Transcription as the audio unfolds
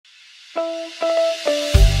We've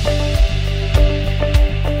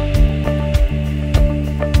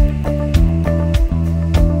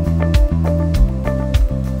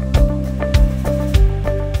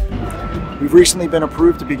recently been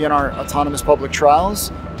approved to begin our autonomous public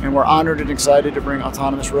trials, and we're honored and excited to bring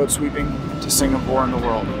autonomous road sweeping to Singapore and the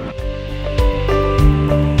world.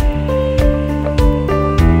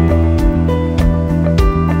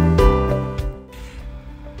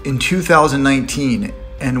 In 2019,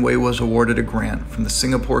 ENWAY was awarded a grant from the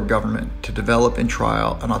Singapore government to develop and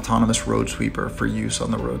trial an autonomous road sweeper for use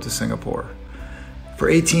on the road to Singapore. For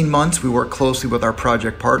 18 months, we worked closely with our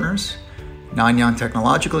project partners, Nanyang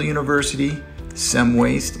Technological University, Sem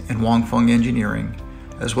Waste, and Wong Fung Engineering,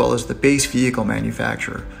 as well as the base vehicle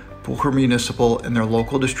manufacturer, Puchur Municipal, and their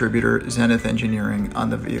local distributor, Zenith Engineering,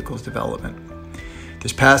 on the vehicle's development.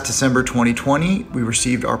 This past December 2020, we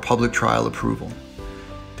received our public trial approval.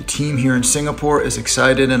 The team here in Singapore is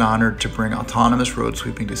excited and honored to bring autonomous road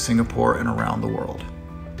sweeping to Singapore and around the world.